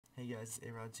you guys,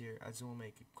 A-Rod's here. I just want to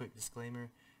make a quick disclaimer.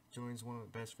 Jordan's one of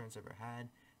the best friends I've ever had.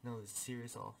 No, it's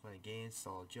serious, all fun and games, it's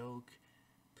all a joke.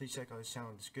 Please check out his channel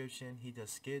in the description. He does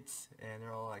skits, and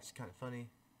they're all actually kind of funny.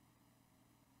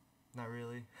 Not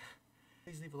really.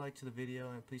 Please leave a like to the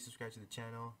video, and please subscribe to the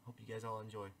channel. Hope you guys all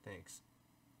enjoy. Thanks.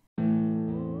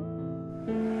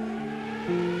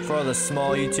 For all the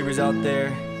small YouTubers out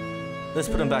there, let's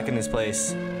put them back in this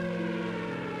place.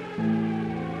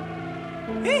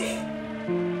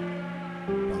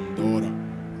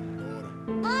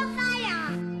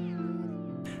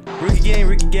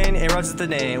 Rookie gang, A-Rod's is the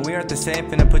name. We aren't the same,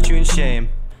 finna put you in shame.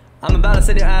 I'm about to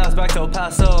send your ass back to El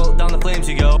Paso, down the flames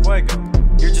you go. Where I go?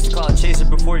 You're just a cloud chaser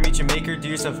before you meet your maker. Do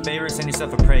yourself a favor, send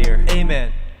yourself a prayer.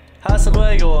 Amen. Hasta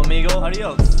luego, amigo.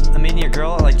 Adios. I'm meeting your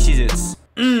girl, I like Cheez-Its.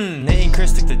 Nate and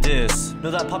Chris stick the diss.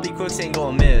 Know that Poppy Quicks ain't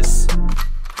gonna miss.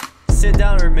 Sit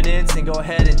down, reminisce, and go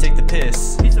ahead and take the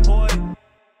piss. Pizza boy.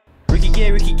 Rookie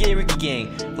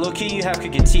gang. Low key, you have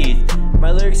crooked teeth.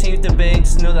 My lyrics hang with the bank,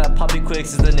 just know that Poppy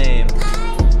Quicks is the name.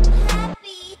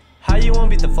 How you wanna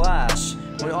beat the Flash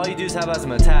when all you do is have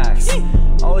asthma attacks?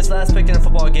 Always last pick in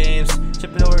football games,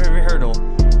 tripping over every hurdle.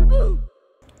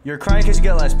 You're crying cause you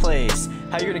got last place.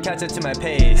 How you gonna catch up to my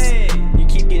pace? You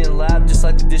keep getting lapped just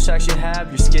like the distraction you have.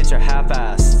 Your skits are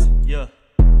half-assed. Yeah.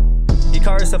 You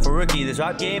call yourself a rookie. This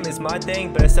rap game is my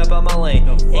thing, but I step out my lane.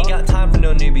 Ain't got time for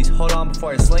no newbies. Hold on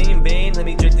before I slay you in vain. Let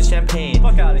me drink the champagne.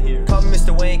 Fuck out of here. Call me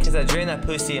Mr. Wayne cause I drain that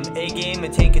pussy. I'm A-game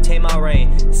and contain my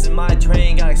reign. This is my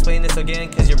train. Gotta explain this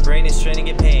again cause your brain is straining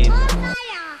in pain.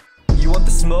 You want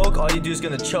the smoke? All you do is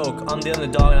gonna choke. I'm the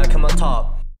underdog and I come on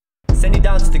top. Send you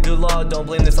down to the good law, don't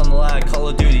blame this on the lag, Call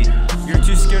of Duty. You're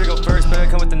too scared to go first, better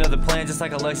come with another plan, just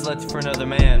like Alexa left you for another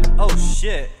man. Oh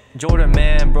shit. Jordan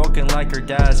man, broken like her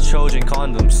dad's Trojan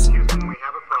condoms. Houston, we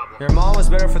have a problem. Your mom was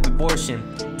better for the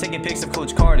abortion, taking pics of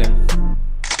Coach Carden.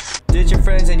 Did your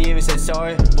friends and you even said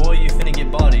sorry? Boy, you finna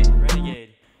get bodied.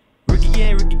 Renegade. Rookie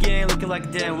gang, looking like a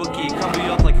damn Wookie, crumble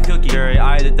you up like a cookie. Jerry,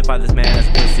 I identify this man as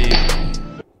pussy.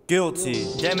 Guilty.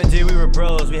 Damn it, dude, we were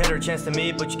bros. We had our chance to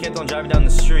meet, but you kept on driving down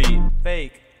the street.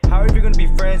 Fake. How are you gonna be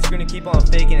friends? You're gonna keep on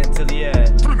faking it till the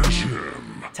end. Finish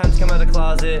him. Time to come out of the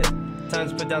closet. Time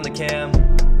to put down the cam.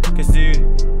 Cause dude,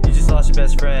 you just lost your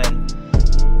best friend.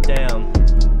 Damn.